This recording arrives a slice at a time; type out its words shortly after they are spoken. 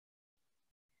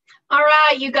All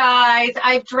right, you guys,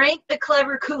 I've drank the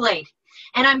Clever Kool-Aid,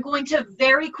 and I'm going to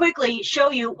very quickly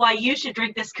show you why you should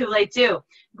drink this Kool-Aid too.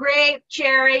 Grape,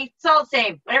 cherry, it's all the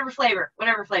same, whatever flavor,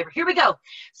 whatever flavor. Here we go.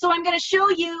 So I'm going to show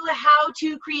you how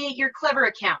to create your Clever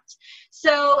account.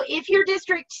 So if your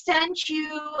district sent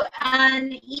you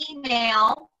an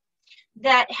email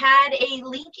that had a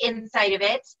link inside of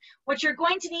it, what you're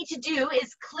going to need to do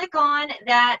is click on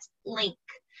that link.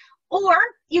 Or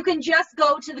you can just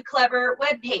go to the Clever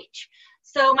webpage.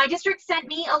 So my district sent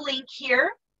me a link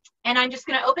here, and I'm just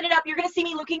going to open it up. You're going to see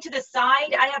me looking to the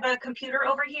side. I have a computer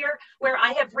over here where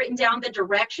I have written down the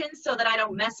directions so that I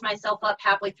don't mess myself up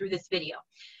halfway through this video.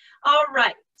 All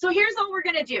right, so here's all we're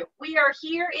going to do. We are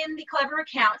here in the Clever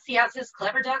account. See how it says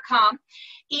clever.com,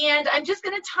 and I'm just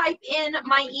going to type in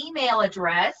my email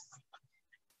address.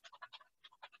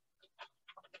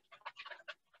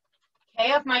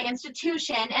 Of my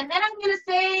institution, and then I'm going to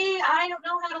say I don't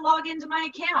know how to log into my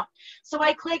account. So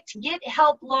I clicked Get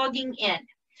Help Logging In.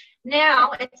 Now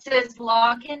it says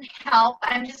Login Help.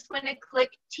 I'm just going to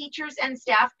click Teachers and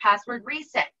Staff Password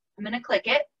Reset. I'm going to click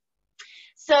it.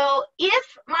 So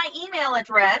if my email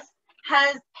address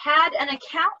has had an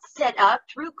account set up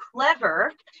through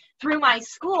Clever, through my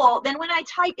school, then when I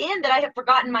type in that I have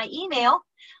forgotten my email,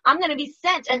 I'm going to be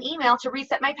sent an email to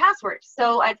reset my password.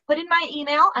 So I've put in my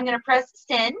email. I'm going to press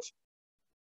send.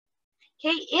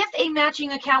 Okay, if a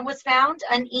matching account was found,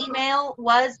 an email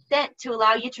was sent to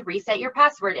allow you to reset your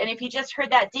password. And if you just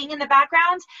heard that ding in the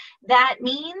background, that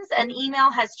means an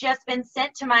email has just been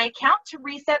sent to my account to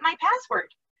reset my password.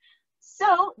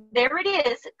 So there it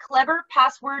is, Clever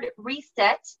Password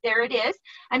Reset. There it is.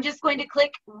 I'm just going to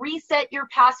click Reset Your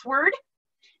Password.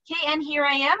 Okay, and here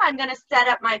I am. I'm going to set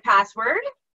up my password.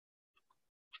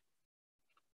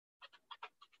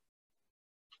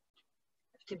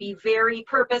 To be very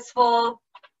purposeful.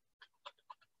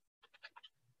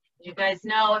 You guys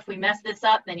know if we mess this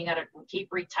up, then you got to keep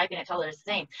retyping it till it's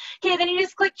the same. Okay, then you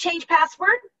just click Change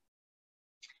Password.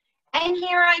 And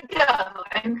here I go.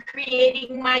 I'm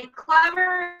creating my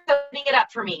Clever, opening it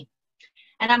up for me.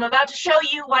 And I'm about to show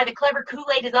you why the Clever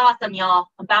Kool-Aid is awesome, y'all.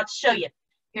 I'm about to show you.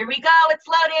 Here we go. It's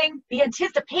loading. The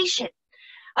anticipation.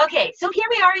 Okay, so here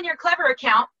we are in your Clever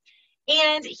account.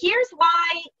 And here's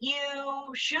why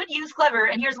you should use Clever,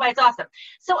 and here's why it's awesome.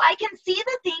 So I can see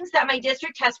the things that my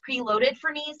district has preloaded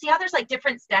for me. See how there's like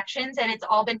different sections and it's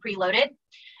all been preloaded?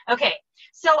 Okay,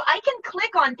 so I can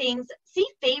click on things, see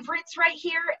favorites right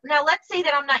here. Now let's say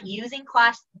that I'm not using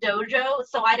Class Dojo,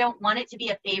 so I don't want it to be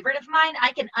a favorite of mine.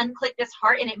 I can unclick this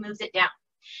heart and it moves it down.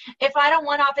 If I don't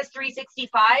want Office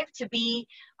 365 to be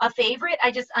a favorite,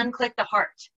 I just unclick the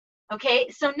heart. Okay,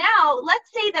 so now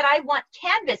let's say that I want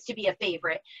Canvas to be a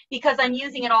favorite because I'm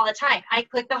using it all the time. I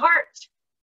click the heart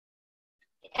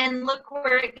and look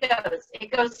where it goes.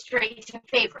 It goes straight to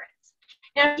favorites.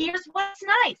 Now here's what's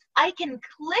nice. I can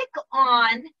click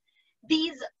on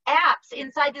these apps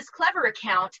inside this Clever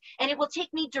account and it will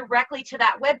take me directly to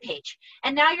that web page.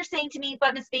 And now you're saying to me,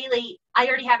 but Miss Bailey, I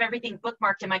already have everything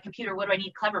bookmarked in my computer. What do I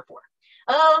need Clever for?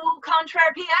 Oh,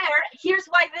 contraire, here's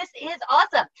why this is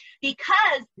awesome.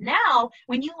 Because now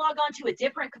when you log on to a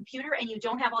different computer and you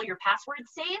don't have all your passwords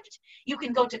saved, you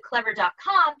can go to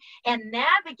clever.com and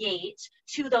navigate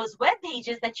to those web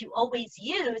pages that you always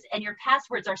use, and your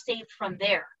passwords are saved from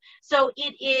there. So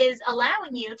it is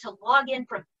allowing you to log in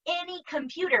from any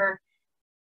computer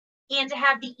and to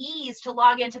have the ease to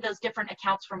log into those different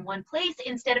accounts from one place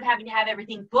instead of having to have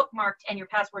everything bookmarked and your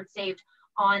password saved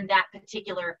on that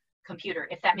particular computer,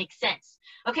 if that makes sense.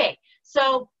 Okay,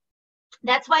 so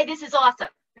that's why this is awesome.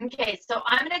 Okay, so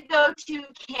I'm going to go to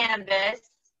Canvas.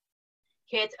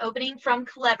 Okay, it's opening from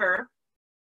Clever.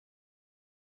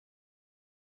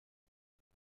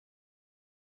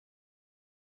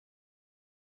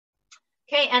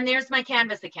 Okay, and there's my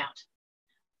Canvas account.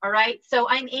 All right, so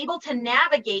I'm able to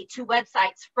navigate to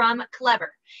websites from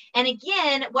Clever. And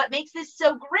again, what makes this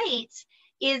so great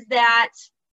is that,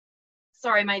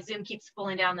 sorry, my Zoom keeps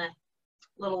pulling down the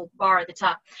little bar at the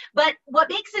top. But what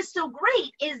makes this so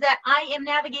great is that I am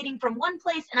navigating from one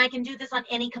place and I can do this on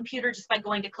any computer just by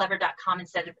going to clever.com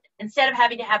instead of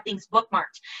having to have things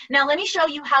bookmarked. Now let me show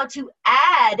you how to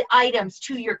add items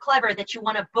to your Clever that you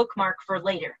want to bookmark for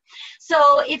later.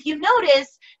 So if you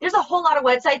notice, there's a whole lot of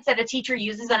websites that a teacher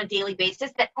uses on a daily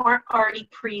basis that aren't already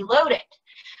preloaded.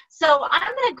 So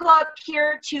I'm going to go up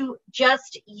here to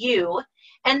Just You.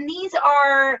 And these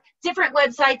are different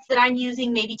websites that I'm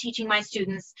using, maybe teaching my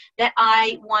students, that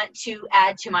I want to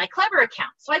add to my Clever account.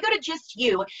 So I go to Just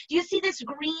You. Do you see this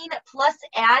green plus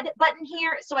add button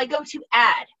here? So I go to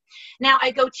add. Now I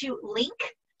go to link.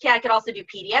 Okay, I could also do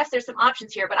PDFs. There's some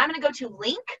options here, but I'm going to go to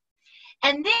link.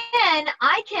 And then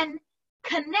I I can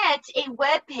connect a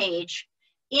web page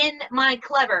in my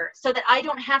Clever so that I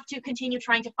don't have to continue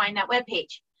trying to find that web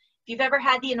page. If you've ever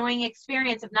had the annoying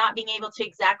experience of not being able to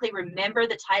exactly remember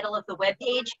the title of the web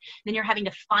page, then you're having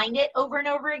to find it over and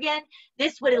over again,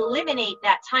 this would eliminate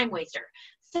that time waster.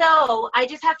 So I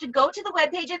just have to go to the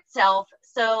web page itself.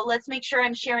 So let's make sure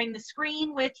I'm sharing the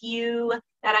screen with you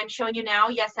that I'm showing you now.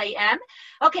 Yes, I am.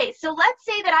 Okay, so let's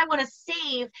say that I want to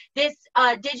save this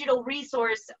digital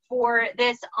resource for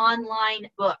this online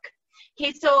book.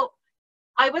 Okay, so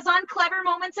I was on Clever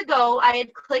moments ago. I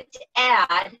had clicked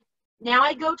add. Now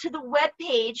I go to the web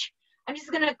page. I'm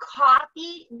just going to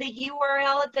copy the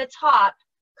URL at the top,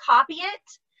 copy it.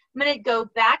 I'm going to go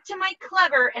back to my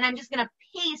Clever, and I'm just going to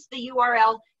paste the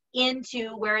URL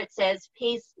into where it says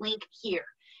paste link here.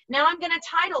 Now I'm going to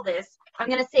title this. I'm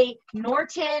going to say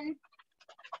Norton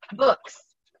Books,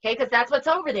 okay, because that's what's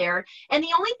over there. And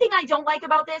the only thing I don't like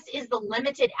about this is the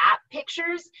limited app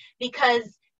pictures,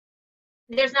 because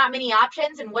there's not many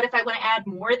options. And what if I want to add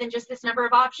more than just this number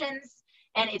of options?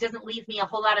 And it doesn't leave me a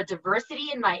whole lot of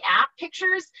diversity in my app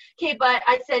pictures. Okay, but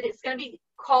I said it's going to be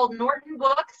called Norton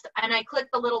Books, and I click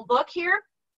the little book here,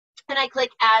 and I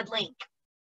click add link.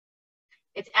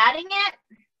 It's adding it.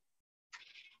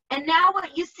 And now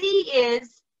what you see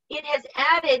is it has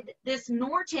added this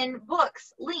Norton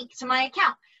Books link to my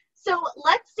account. So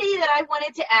let's say that I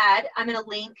wanted to add, I'm going to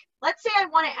link, let's say I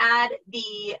want to add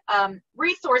the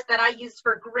resource that I use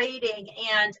for grading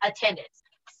and attendance.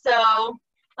 So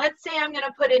let's say I'm going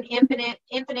to put an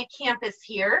infinite campus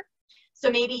here. So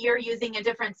maybe you're using a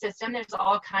different system. There's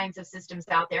all kinds of systems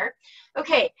out there.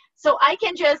 Okay, so I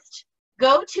can just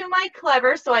go to my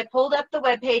Clever. So I pulled up the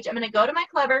web page. I'm going to go to my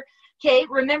Clever. Okay,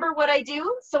 remember what I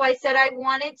do? So I said I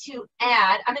wanted to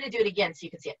add. I'm going to do it again so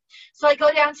you can see it. So I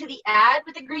go down to the add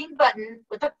with the green button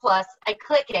with a plus. I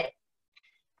click it.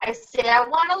 I say I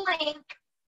want a link.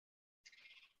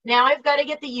 Now I've got to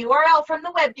get the URL from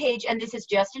the web page, and this is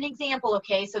just an example,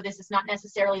 okay? So this is not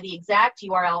necessarily the exact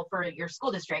URL for your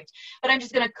school district, but I'm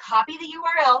just going to copy the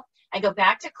URL. I go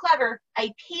back to Clever.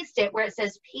 I paste it where it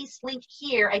says paste link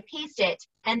here. I paste it,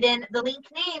 and then the link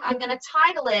name, I'm going to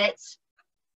title it.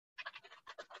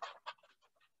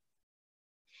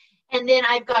 And then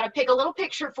I've got to pick a little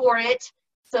picture for it.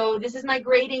 So this is my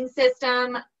grading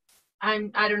system. I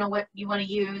don't know what you want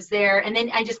to use there. And then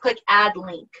I just click add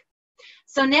link.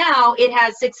 So now it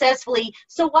has successfully,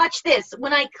 so watch this.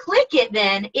 When I click it,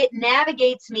 then it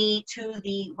navigates me to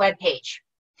the web page.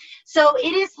 So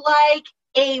it is like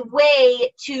a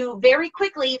way to very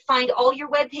quickly find all your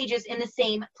web pages in the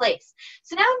same place.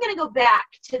 So now I'm going to go back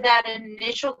to that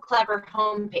initial Clever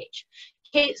homepage.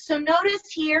 Okay, so notice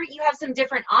here you have some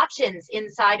different options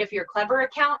inside of your Clever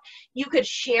account. You could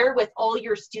share with all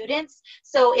your students.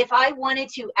 So if I wanted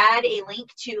to add a link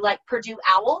to like Purdue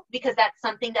OWL, because that's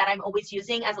something that I'm always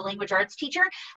using as a language arts teacher,